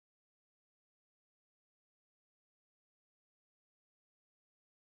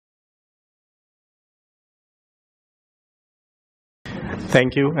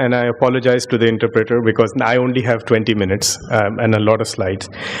Thank you, and I apologize to the interpreter because I only have 20 minutes and a lot of slides.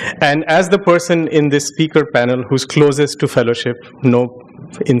 And as the person in this speaker panel who's closest to fellowship, no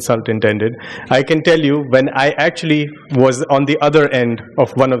insult intended, I can tell you when I actually was on the other end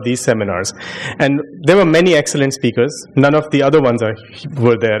of one of these seminars, and there were many excellent speakers. None of the other ones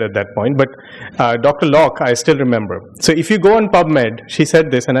were there at that point, but Dr. Locke, I still remember. So if you go on PubMed, she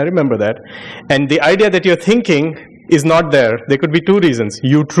said this, and I remember that, and the idea that you're thinking is not there. There could be two reasons.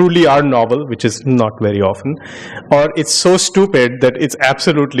 You truly are novel, which is not very often, or it's so stupid that it's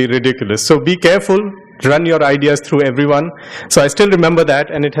absolutely ridiculous. So be careful, run your ideas through everyone. So I still remember that,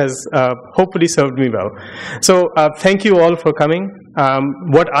 and it has hopefully served me well. So thank you all for coming.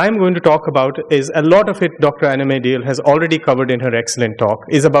 What I'm going to talk about is a lot of it Dr. Anime Deal has already covered in her excellent talk,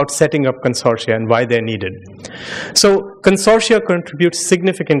 is about setting up consortia and why they're needed. So consortia contribute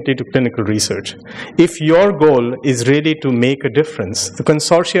significantly to clinical research. If your goal is really to make a difference, the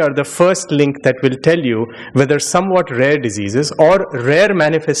consortia are the first link that will tell you whether somewhat rare diseases or rare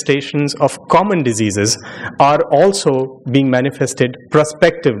manifestations of common diseases are also being manifested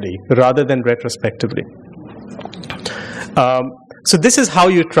prospectively rather than retrospectively. So this is how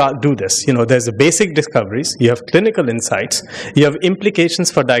you do this. You know, there's the basic discoveries, you have clinical insights, you have implications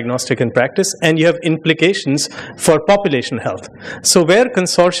for diagnostic and practice, and you have implications for population health. So where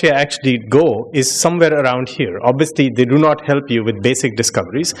consortia actually go is somewhere around here. Obviously, they do not help you with basic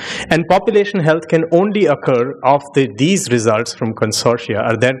discoveries, and population health can only occur after these results from consortia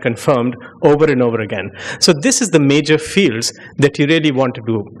are then confirmed over and over again. So this is the major fields that you really want to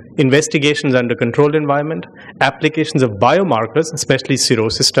do. Investigations under controlled environment, applications of biomarkers, especially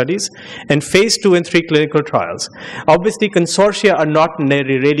cirrhosis studies, and phase 2 and 3 clinical trials. Obviously, consortia are not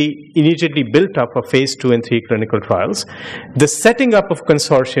really immediately built up for phase 2 and 3 clinical trials. The setting up of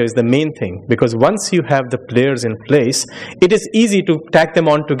consortia is the main thing, because once you have the players in place, it is easy to tack them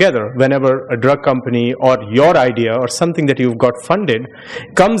on together whenever a drug company or your idea or something that you've got funded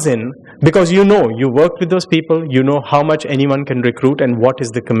comes in, because you know, you work with those people, you know how much anyone can recruit and what is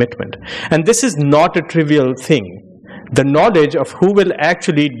the commitment. And this is not a trivial thing. The knowledge of who will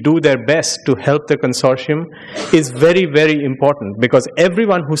actually do their best to help the consortium is very, very important, because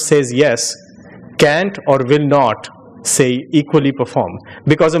everyone who says yes can't or will not say equally perform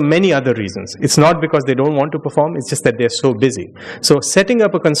because of many other reasons. It's not because they don't want to perform, it's just that they're so busy. So setting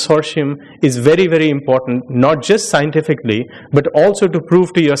up a consortium is very, very important, not just scientifically, but also to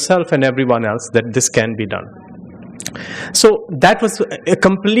prove to yourself and everyone else that this can be done. So that was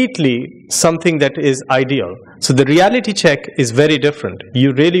completely something that is ideal. So the reality check is very different.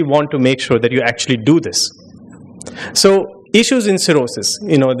 You really want to make sure that you actually do this. So issues in cirrhosis,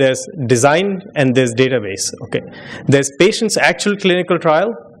 you know, there's design and there's database. Okay, there's patient's actual clinical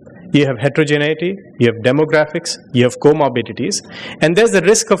trial, you have heterogeneity, you have demographics, you have comorbidities, and there's the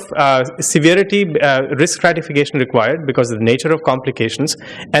risk of severity, risk stratification required because of the nature of complications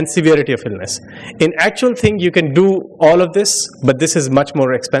and severity of illness. In actual thing, you can do all of this, but this is much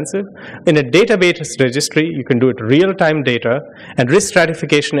more expensive. In a database registry, you can do it real-time data and risk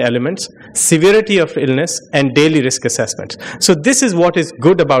stratification elements, severity of illness, and daily risk assessments. So this is what is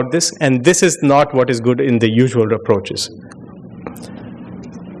good about this, and this is not what is good in the usual approaches.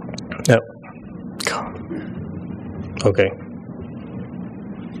 No. Okay.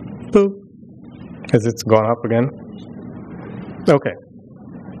 Boop. Has it gone up again? Okay.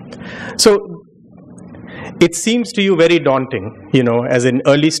 So it seems to you very daunting, you know, as an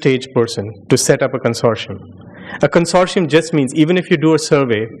early stage person to set up a consortium. A consortium just means even if you do a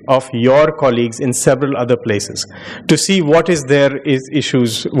survey of your colleagues in several other places to see what is their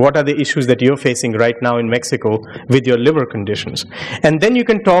issues, what are the issues that you're facing right now in Mexico with your liver conditions. And then you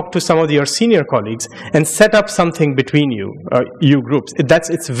can talk to some of your senior colleagues and set up something between you, you groups.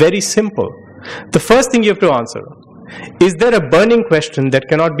 It's very simple. The first thing you have to answer, is there a burning question that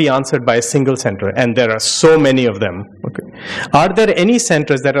cannot be answered by a single center? And there are so many of them. Okay. Are there any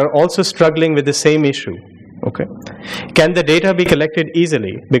centers that are also struggling with the same issue? Okay. Can the data be collected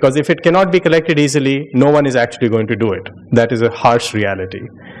easily? Because if it cannot be collected easily, no one is actually going to do it. That is a harsh reality,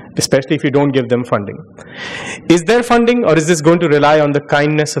 especially if you don't give them funding. Is there funding, or is this going to rely on the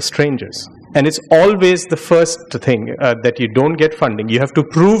kindness of strangers? And it's always the first thing that you don't get funding. You have to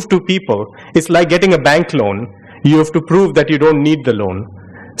prove to people. It's like getting a bank loan. You have to prove that you don't need the loan.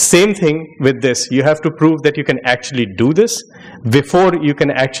 Same thing with this. You have to prove that you can actually do this before you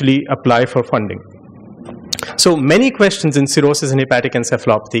can actually apply for funding. So many questions in cirrhosis and hepatic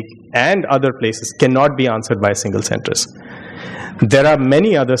encephalopathy and other places cannot be answered by single centers. There are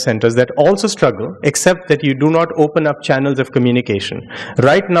many other centers that also struggle, except that you do not open up channels of communication.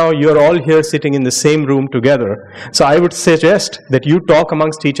 Right now, you're all here sitting in the same room together. So I would suggest that you talk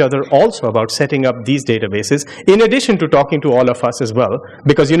amongst each other also about setting up these databases, in addition to talking to all of us as well.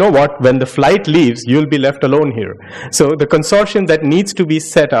 Because you know what? When the flight leaves, you'll be left alone here. So the consortium that needs to be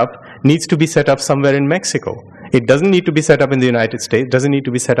set up somewhere in Mexico. It doesn't need to be set up in the United States, doesn't need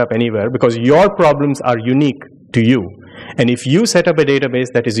to be set up anywhere, because your problems are unique to you. And if you set up a database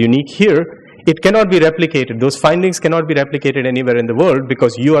that is unique here, it cannot be replicated. Those findings cannot be replicated anywhere in the world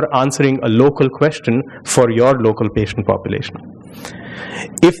because you are answering a local question for your local patient population.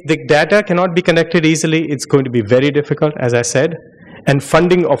 If the data cannot be connected easily, it's going to be very difficult, as I said. And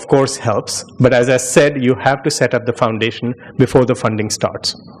funding, of course, helps. But as I said, you have to set up the foundation before the funding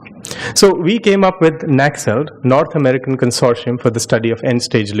starts. So we came up with NAXLD, North American Consortium for the Study of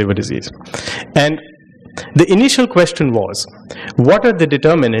End-Stage Liver Disease. And the initial question was, what are the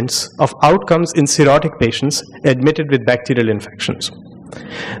determinants of outcomes in cirrhotic patients admitted with bacterial infections?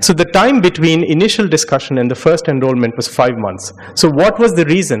 So the time between initial discussion and the first enrollment was 5 months. So what was the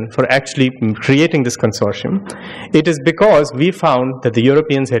reason for actually creating this consortium? It is because we found that the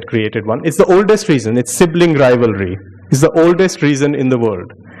Europeans had created one. It's the oldest reason. It's sibling rivalry. It's the oldest reason in the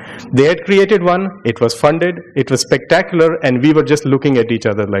world. They had created one. It was funded. It was spectacular. And we were just looking at each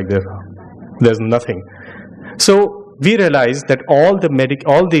other like this. There's nothing. So we realized that all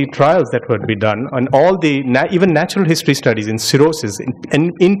the trials that were to be done and all the even natural history studies in cirrhosis,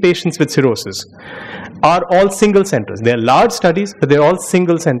 in patients with cirrhosis, are all single centers. They're large studies, but they're all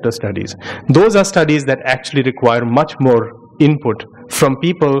single center studies. Those are studies that actually require much more input from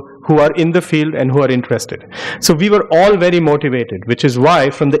people who are in the field and who are interested. So we were all very motivated, which is why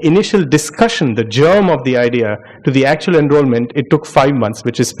from the initial discussion, the germ of the idea, to the actual enrollment, it took 5 months,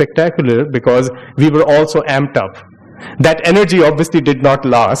 which is spectacular because we were also amped up. That energy obviously did not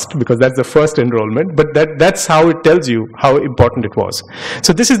last because that's the first enrollment, but that's how it tells you how important it was.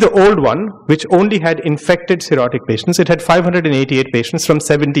 So this is the old one, which only had infected cirrhotic patients. It had 588 patients from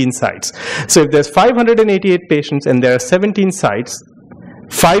 17 sites. So if there's 588 patients and there are 17 sites,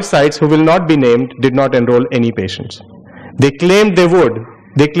 5 sites who will not be named did not enroll any patients. They claimed they would.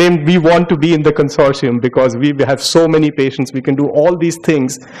 They claimed we want to be in the consortium because we have so many patients, we can do all these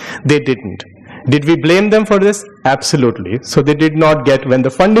things. They didn't. Did we blame them for this? Absolutely. So they did not get, when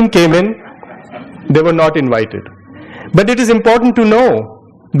the funding came in, they were not invited. But it is important to know,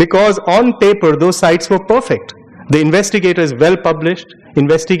 because on paper, those sites were perfect. The investigator is well published,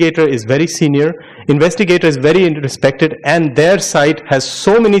 investigator is very senior, investigator is very respected, and their site has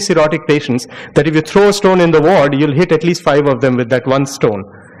so many cirrhotic patients that if you throw a stone in the ward, you'll hit at least 5 of them with that one stone.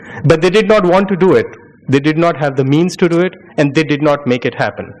 But they did not want to do it. They did not have the means to do it, and they did not make it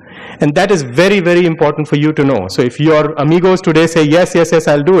happen. And that is very, very important for you to know. So if your amigos today say, yes, yes, yes,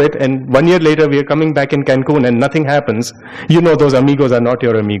 I'll do it, and 1 year later we are coming back in Cancun and nothing happens, you know those amigos are not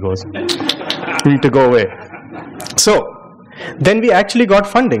your amigos. You need to go away. So then we actually got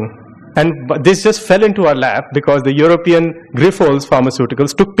funding. And this just fell into our lap because the European Grifols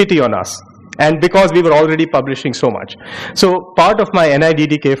Pharmaceuticals took pity on us. And because we were already publishing so much. So part of my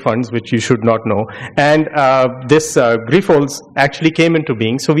NIDDK funds, which you should not know, and this Grifols actually came into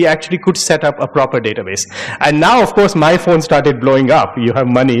being, so we actually could set up a proper database. And now, of course, my phone started blowing up. You have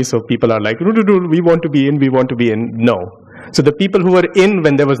money, so people are like, we want to be in, we want to be in. No. So the people who were in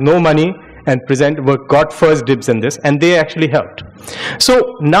when there was no money and got first dibs in this, and they actually helped.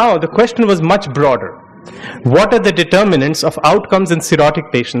 So now the question was much broader. What are the determinants of outcomes in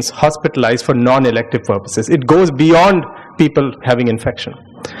cirrhotic patients hospitalized for non-elective purposes? It goes beyond people having infection.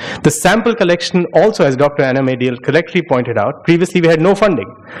 The sample collection also, as Dr. Anna Medial correctly pointed out, previously we had no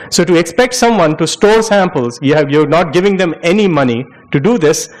funding. So to expect someone to store samples, you're not giving them any money to do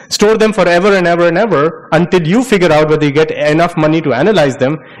this, store them forever and ever and ever until you figure out whether you get enough money to analyze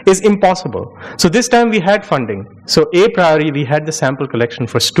them is impossible. So this time we had funding. So a priori we had the sample collection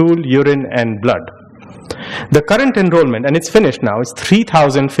for stool, urine and blood. The current enrollment, and it's finished now, is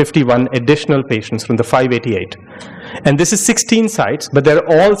 3,051 additional patients from the 588. And this is 16 sites, but they're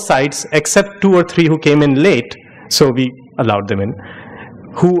all sites except 2 or 3 who came in late, so we allowed them in,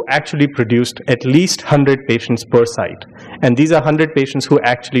 who actually produced at least 100 patients per site. And these are 100 patients who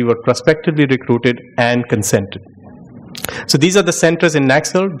actually were prospectively recruited and consented. So these are the centers in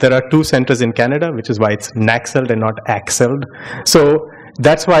NAXLD. There are 2 centers in Canada, which is why it's NAXLD and not AASLD. So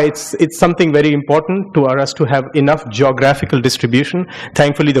that's why it's something very important to us to have enough geographical distribution.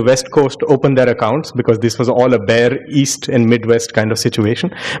 Thankfully, the West Coast opened their accounts because this was all a bare East and Midwest kind of situation.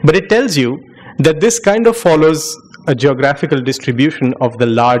 But it tells you that this kind of follows a geographical distribution of the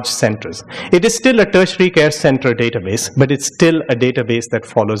large centers. It is still a tertiary care center database, but it's still a database that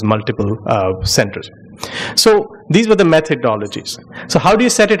follows multiple centers. So these were the methodologies. So how do you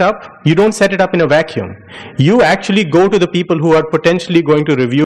set it up? You don't set it up in a vacuum. You actually go to the people who are potentially going to review